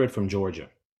Confederate from Georgia.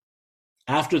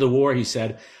 After the war, he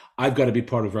said, I've got to be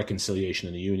part of reconciliation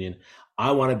in the Union.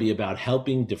 I want to be about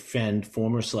helping defend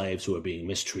former slaves who are being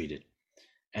mistreated.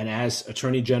 And as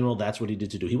Attorney General, that's what he did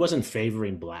to do. He wasn't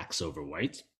favoring blacks over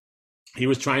whites. He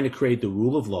was trying to create the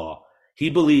rule of law.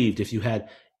 He believed if you had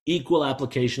equal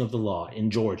application of the law in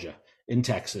Georgia, in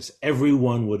Texas,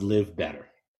 everyone would live better.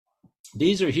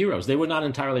 These are heroes. They were not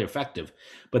entirely effective.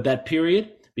 But that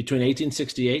period between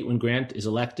 1868, when Grant is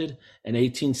elected, and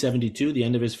 1872, the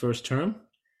end of his first term,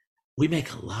 we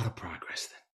make a lot of progress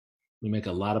then. We make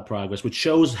a lot of progress, which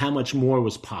shows how much more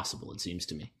was possible, it seems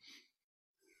to me.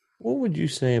 What would you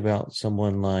say about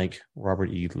someone like Robert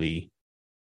E. Lee?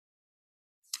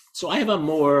 So I have a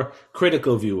more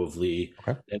critical view of Lee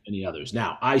than many others.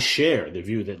 Now, I share the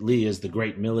view that Lee is the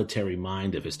great military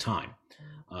mind of his time.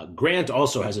 Grant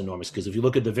also has enormous, because if you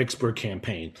look at the Vicksburg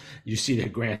campaign, you see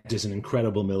that Grant is an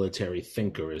incredible military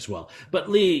thinker as well. But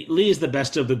Lee is the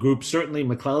best of the group. Certainly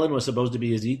McClellan was supposed to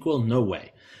be his equal. No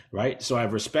way, right? So I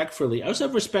have respect for Lee. I also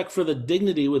have respect for the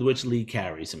dignity with which Lee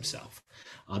carries himself.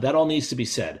 That all needs to be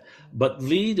said. But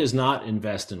Lee does not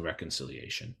invest in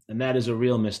reconciliation, and that is a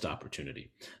real missed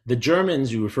opportunity. The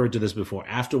Germans, you referred to this before,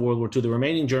 after World War II, the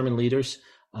remaining German leaders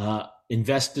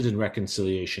invested in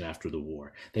reconciliation after the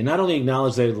war. They not only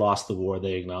acknowledged they had lost the war,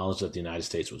 they acknowledged that the United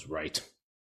States was right,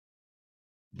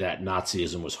 that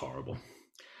Nazism was horrible.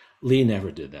 Lee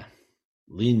never did that.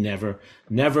 Lee never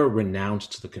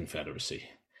renounced the Confederacy,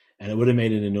 and it would have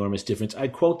made an enormous difference. I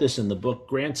quote this in the book.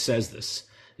 Grant says this.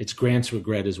 It's Grant's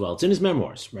regret as well. It's in his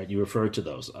memoirs, right? You referred to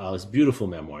those, his beautiful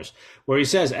memoirs, where he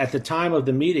says at the time of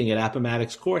the meeting at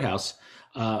Appomattox Courthouse,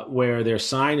 where they're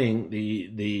signing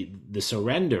the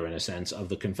surrender, in a sense, of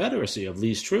the Confederacy, of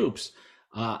Lee's troops,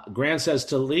 Grant says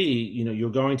to Lee, you're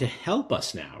going to help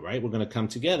us now, right? We're going to come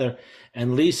together.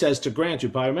 And Lee says to Grant, you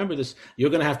probably remember this,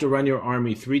 you're going to have to run your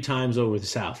army 3 times over the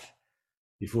South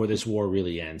before this war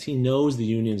really ends. He knows the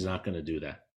Union's not going to do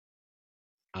that.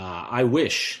 I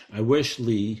wish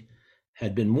Lee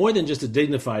had been more than just a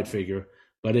dignified figure,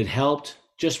 but it helped,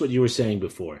 just what you were saying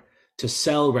before, to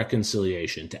sell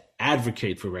reconciliation, to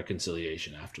advocate for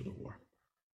reconciliation after the war.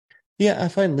 Yeah, I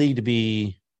find Lee to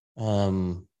be,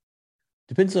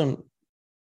 depends on,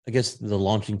 I guess, the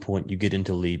launching point you get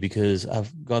into Lee, because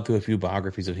I've gone through a few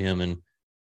biographies of him, and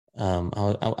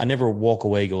I never walk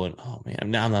away going, oh man,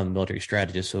 I'm not a military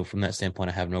strategist, so from that standpoint,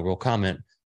 I have no real comment.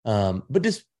 But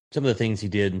just some of the things he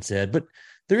did and said. But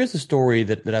there is a story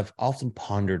that I've often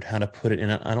pondered how to put it, and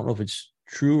I don't know if it's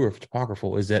true or if it's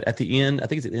apocryphal, is that at the end, I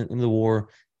think it's at the end of the war,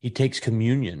 he takes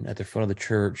communion at the front of the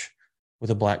church with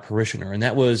a black parishioner. And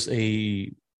that was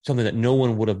something that no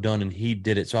one would have done, and he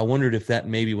did it. So I wondered if that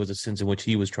maybe was a sense in which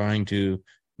he was trying to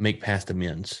make past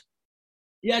amends.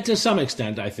 Yeah, to some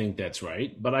extent, I think that's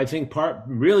right. But I think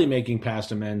really making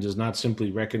past amends is not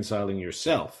simply reconciling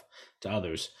yourself to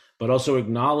others, but also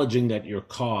acknowledging that your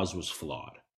cause was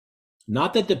flawed.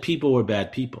 Not that the people were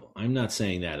bad people. I'm not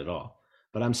saying that at all.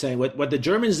 But I'm saying what the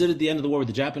Germans did at the end of the war, what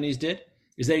the Japanese did,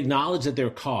 is they acknowledged that their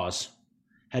cause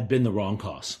had been the wrong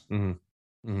cause. Mm-hmm.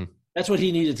 Mm-hmm. That's what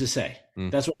he needed to say.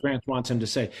 Mm-hmm. That's what Grant wants him to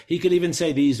say. He could even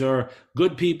say these are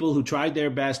good people who tried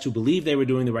their best, who believed they were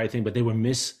doing the right thing, but they were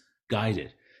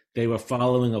misguided. They were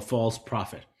following a false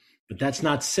prophet. But that's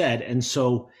not said, and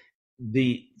so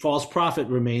the false prophet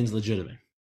remains legitimate.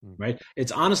 Right?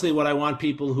 It's honestly what I want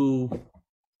people who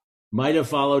might have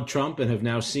followed Trump and have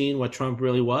now seen what Trump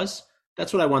really was.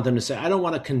 That's what I want them to say. I don't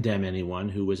want to condemn anyone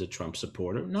who was a Trump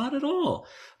supporter, not at all.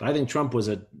 But I think Trump was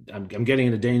I'm getting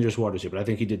into dangerous waters here, but I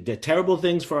think he did terrible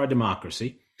things for our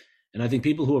democracy. And I think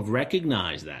people who have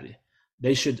recognized that,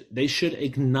 they should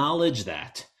acknowledge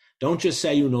that. Don't just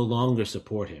say you no longer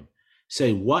support him.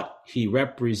 Say what he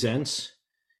represents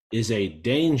is a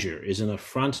danger, is an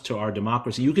affront to our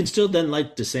democracy. You can still then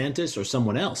like DeSantis or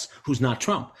someone else who's not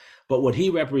Trump, but what he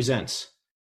represents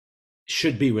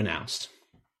should be renounced.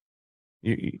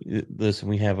 Listen,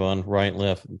 we have on right,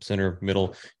 left, center,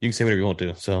 middle. You can say whatever you want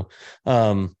to. So,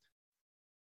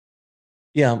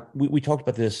 yeah, we talked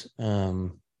about this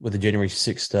with the January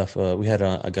 6th stuff. We had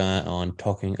a guy on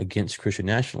talking against Christian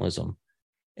nationalism,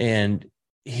 and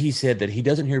he said that he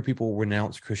doesn't hear people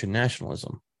renounce Christian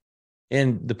nationalism.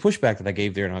 And the pushback that I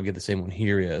gave there, and I'll give the same one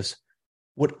here, is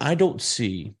what I don't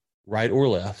see, right or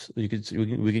left. We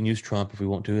can use Trump if we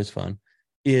want to. It's fun.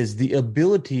 Is the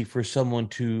ability for someone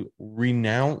to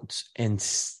renounce and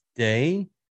stay.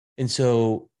 And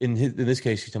so in this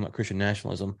case, he's talking about Christian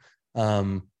nationalism.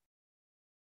 I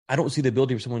don't see the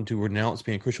ability for someone to renounce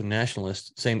being a Christian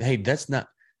nationalist, saying, hey, that's not.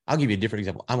 I'll give you a different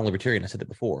example. I'm a libertarian. I said that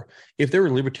before. If there were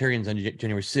libertarians on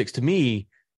January 6th, to me,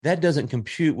 that doesn't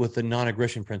compute with the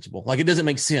non-aggression principle. Like, it doesn't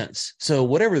make sense. So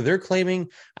whatever they're claiming,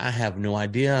 I have no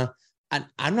idea.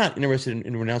 I'm not interested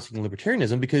in renouncing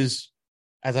libertarianism because,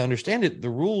 as I understand it, the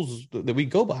rules that we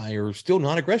go by are still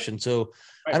non-aggression. So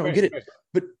I don't get it.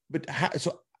 Right. But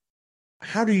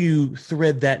how do you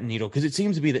thread that needle? Because it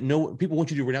seems to be that people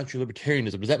want you to renounce your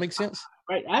libertarianism. Does that make sense?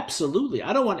 Right. Absolutely.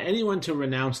 I don't want anyone to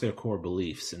renounce their core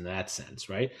beliefs in that sense.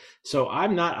 Right. So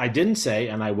I didn't say,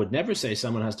 and I would never say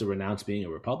someone has to renounce being a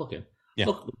Republican. Yeah.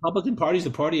 Look, the Republican Party is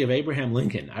the party of Abraham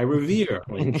Lincoln. I revere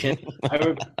Lincoln.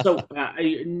 And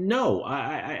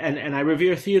I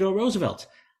revere Theodore Roosevelt.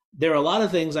 There are a lot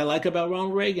of things I like about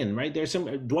Ronald Reagan, right? There's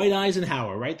some Dwight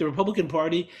Eisenhower, right? The Republican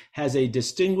Party has a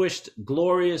distinguished,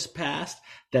 glorious past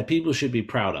that people should be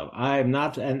proud of. I'm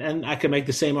not, and I can make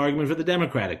the same argument for the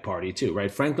Democratic Party too, right?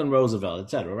 Franklin Roosevelt, et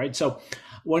cetera, right? So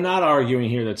we're not arguing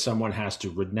here that someone has to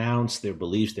renounce their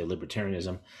beliefs, their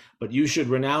libertarianism, but you should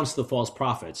renounce the false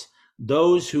prophets,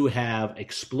 those who have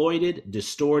exploited,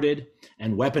 distorted,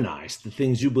 and weaponized the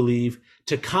things you believe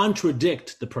to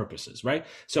contradict the purposes, right?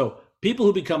 So people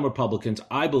who become Republicans,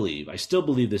 I still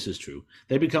believe this is true.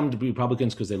 They become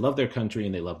Republicans because they love their country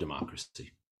and they love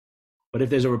democracy. But if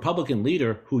there's a Republican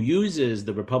leader who uses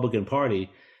the Republican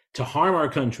Party to harm our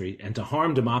country and to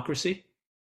harm democracy,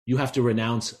 you have to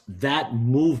renounce that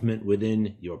movement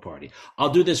within your party. I'll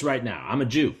do this right now. I'm a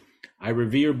Jew. I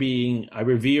revere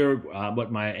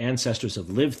what my ancestors have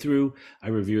lived through. I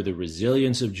revere the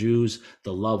resilience of Jews,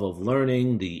 the love of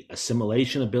learning, the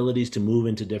assimilation abilities to move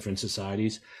into different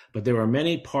societies. But there are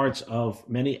many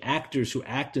actors who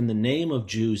act in the name of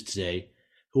Jews today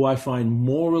who I find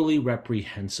morally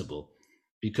reprehensible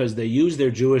because they use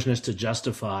their Jewishness to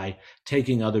justify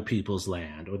taking other people's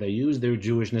land, or they use their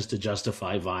Jewishness to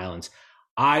justify violence.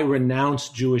 I renounce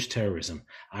Jewish terrorism.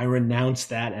 I renounce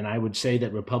that, and I would say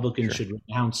that Republicans should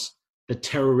renounce the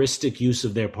terroristic use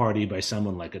of their party by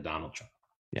someone like a Donald Trump.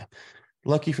 Yeah.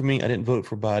 Lucky for me, I didn't vote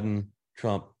for Biden,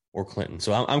 Trump, or Clinton.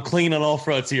 So I'm clean on all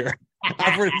fronts here.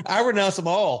 I renounce them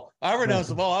all.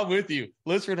 I'm with you.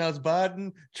 Let's renounce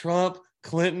Biden, Trump,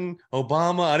 Clinton,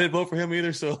 Obama. I didn't vote for him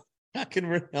either, so I can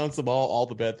renounce them all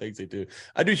the bad things they do.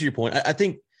 I do see your point. I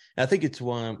think it's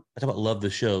why I talk about love the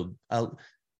show.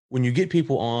 When you get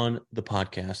people on the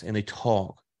podcast and they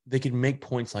talk, they can make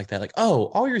points like that. Like, oh,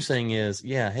 all you're saying is,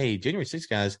 yeah, hey, January 6th,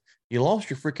 guys, you lost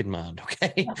your freaking mind,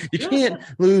 okay? You can't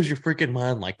lose your freaking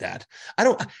mind like that.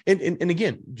 And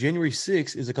again, January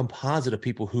 6th is a composite of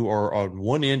people who are on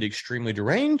one end extremely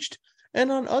deranged,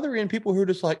 and on other end, people who are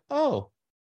just like, oh,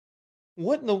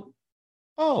 what in the,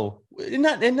 oh,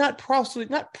 not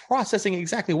processing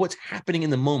exactly what's happening in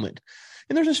the moment.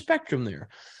 And there's a spectrum there.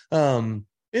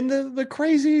 And the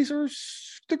crazies are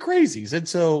the crazies. And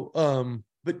so,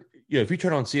 but if you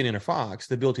turn on CNN or Fox,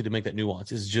 the ability to make that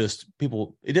nuance is just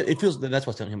people, it feels that that's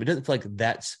what's telling him. It doesn't feel like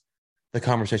that's the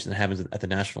conversation that happens at the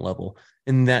national level.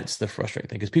 And that's the frustrating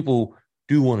thing, because people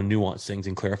do want to nuance things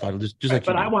and clarify them, just like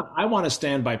but I want to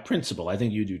stand by principle. I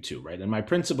think you do too, right? And my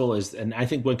principle is, and I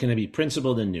think what can be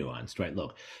principled and nuanced, right?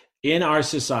 Look, in our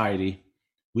society,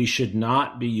 we should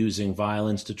not be using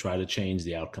violence to try to change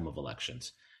the outcome of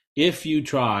elections. If you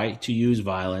try to use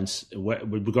violence,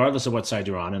 regardless of what side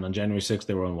you're on, and on January 6th,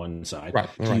 they were on one side,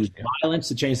 use violence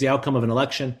to change the outcome of an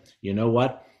election, you know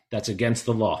what? That's against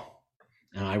the law.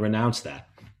 And I renounce that,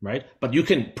 right? But you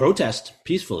can protest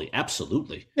peacefully.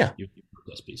 Absolutely. Yeah. You can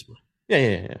protest peacefully.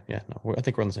 Yeah. No, I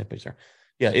think we're on the same page there.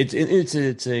 Yeah.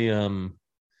 It's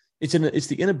a it's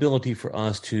the inability for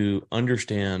us to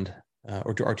understand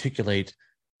or to articulate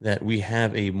that we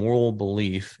have a moral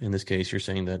belief. In this case, you're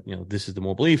saying that, this is the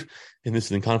moral belief and this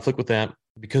is in conflict with that.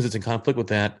 Because it's in conflict with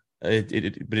that, but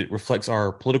it reflects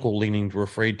our political leanings. We're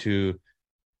afraid to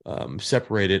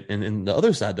separate it. And the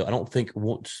other side, though, I don't think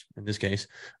wants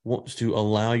to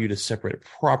allow you to separate it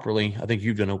properly. I think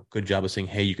you've done a good job of saying,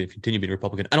 hey, you can continue being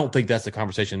Republican. I don't think that's the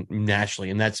conversation nationally,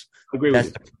 and that's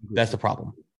the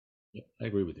problem. Yeah, I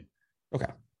agree with you.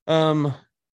 Okay. All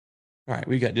right,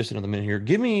 we got just another minute here.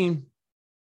 Give me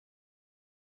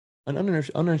an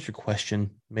unanswered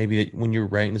question, maybe that when you're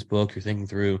writing this book, you're thinking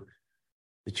through,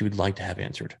 that you would like to have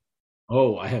answered.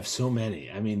 Oh, I have so many.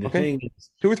 I mean, the thing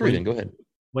is, 2 or 3, then go ahead.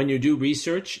 When you do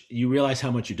research, you realize how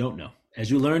much you don't know.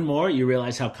 As you learn more, you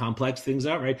realize how complex things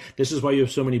are, right? This is why you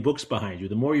have so many books behind you.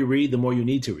 The more you read, the more you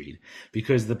need to read,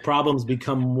 because the problems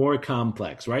become more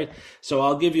complex, right? So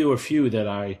I'll give you a few that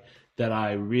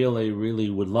I really,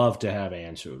 really would love to have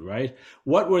answered, right?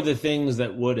 What were the things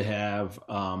that would have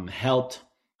helped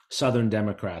Southern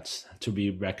Democrats to be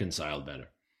reconciled better?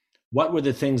 What were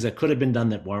the things that could have been done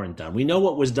that weren't done? We know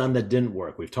what was done that didn't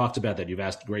work. We've talked about that. You've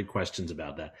asked great questions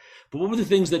about that. But what were the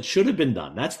things that should have been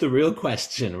done? That's the real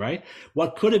question, right?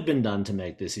 What could have been done to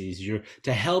make this easier,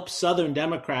 to help Southern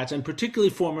Democrats, and particularly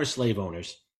former slave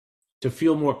owners, to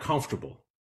feel more comfortable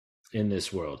in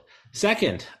this world?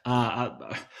 Second,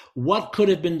 what could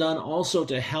have been done also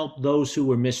to help those who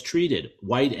were mistreated,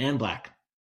 white and black?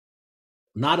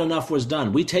 Not enough was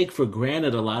done. We take for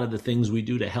granted a lot of the things we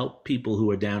do to help people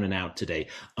who are down and out today.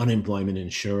 Unemployment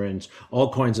insurance,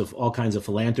 all kinds of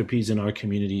philanthropies in our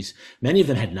communities. Many of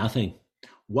them had nothing.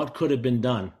 What could have been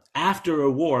done after a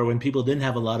war when people didn't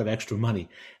have a lot of extra money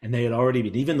and they had already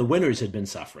been, even the winners had been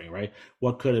suffering, right?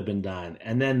 What could have been done?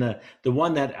 And then the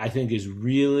one that I think is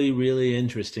really, really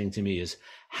interesting to me is,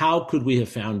 how could we have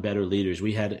found better leaders?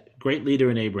 We had a great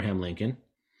leader in Abraham Lincoln.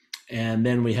 And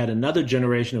then we had another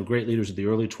generation of great leaders of the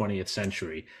early 20th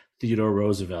century, Theodore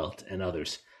Roosevelt and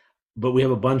others. But we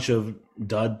have a bunch of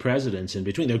dud presidents in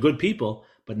between. They're good people,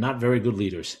 but not very good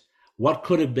leaders. What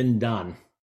could have been done?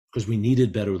 Because we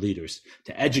needed better leaders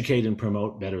to educate and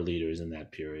promote better leaders in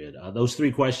that period. Those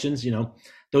 3 questions,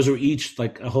 those are each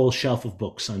like a whole shelf of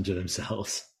books unto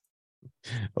themselves.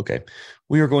 Okay.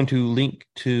 We are going to link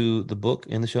to the book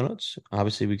in the show notes.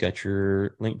 Obviously, we got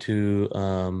your link to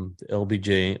the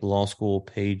LBJ Law School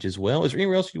page as well. Is there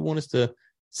anywhere else you want us to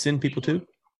send people to?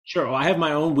 Sure. Well, I have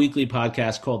my own weekly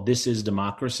podcast called This is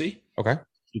Democracy. Okay.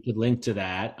 You could link to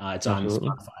that. It's Absolutely.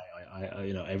 On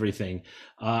Spotify, everything.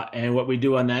 And what we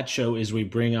do on that show is we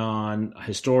bring on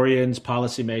historians,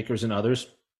 policymakers, and others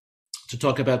to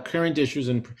talk about current issues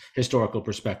and historical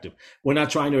perspective. We're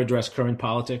not trying to address current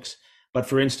politics. But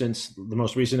for instance, the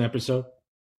most recent episode,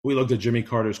 we looked at Jimmy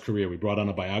Carter's career. We brought on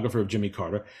a biographer of Jimmy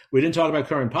Carter. We didn't talk about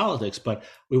current politics, but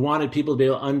we wanted people to be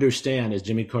able to understand, as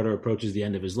Jimmy Carter approaches the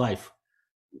end of his life,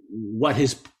 what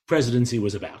his presidency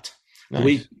was about. Nice. The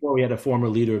week before, we had a former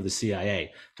leader of the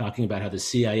CIA talking about how the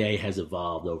CIA has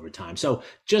evolved over time. So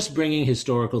just bringing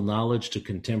historical knowledge to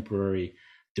contemporary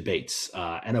debates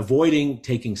and avoiding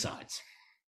taking sides.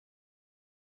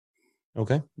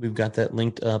 Okay, we've got that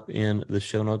linked up in the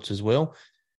show notes as well.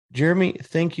 Jeremy,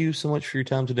 thank you so much for your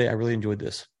time today. I really enjoyed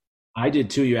this. I did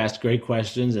too. You asked great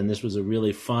questions, and this was a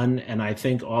really fun and I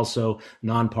think also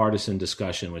nonpartisan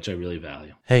discussion, which I really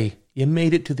value. Hey, you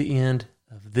made it to the end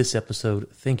of this episode.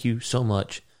 Thank you so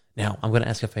much. Now, I'm going to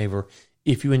ask a favor.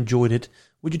 If you enjoyed it,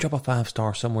 would you drop a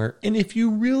 5-star somewhere? And if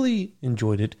you really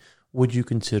enjoyed it, would you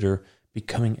consider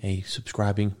becoming a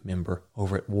subscribing member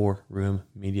over at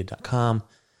warroommedia.com?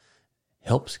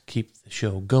 Helps keep the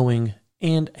show going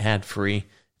and ad-free.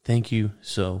 Thank you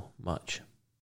so much.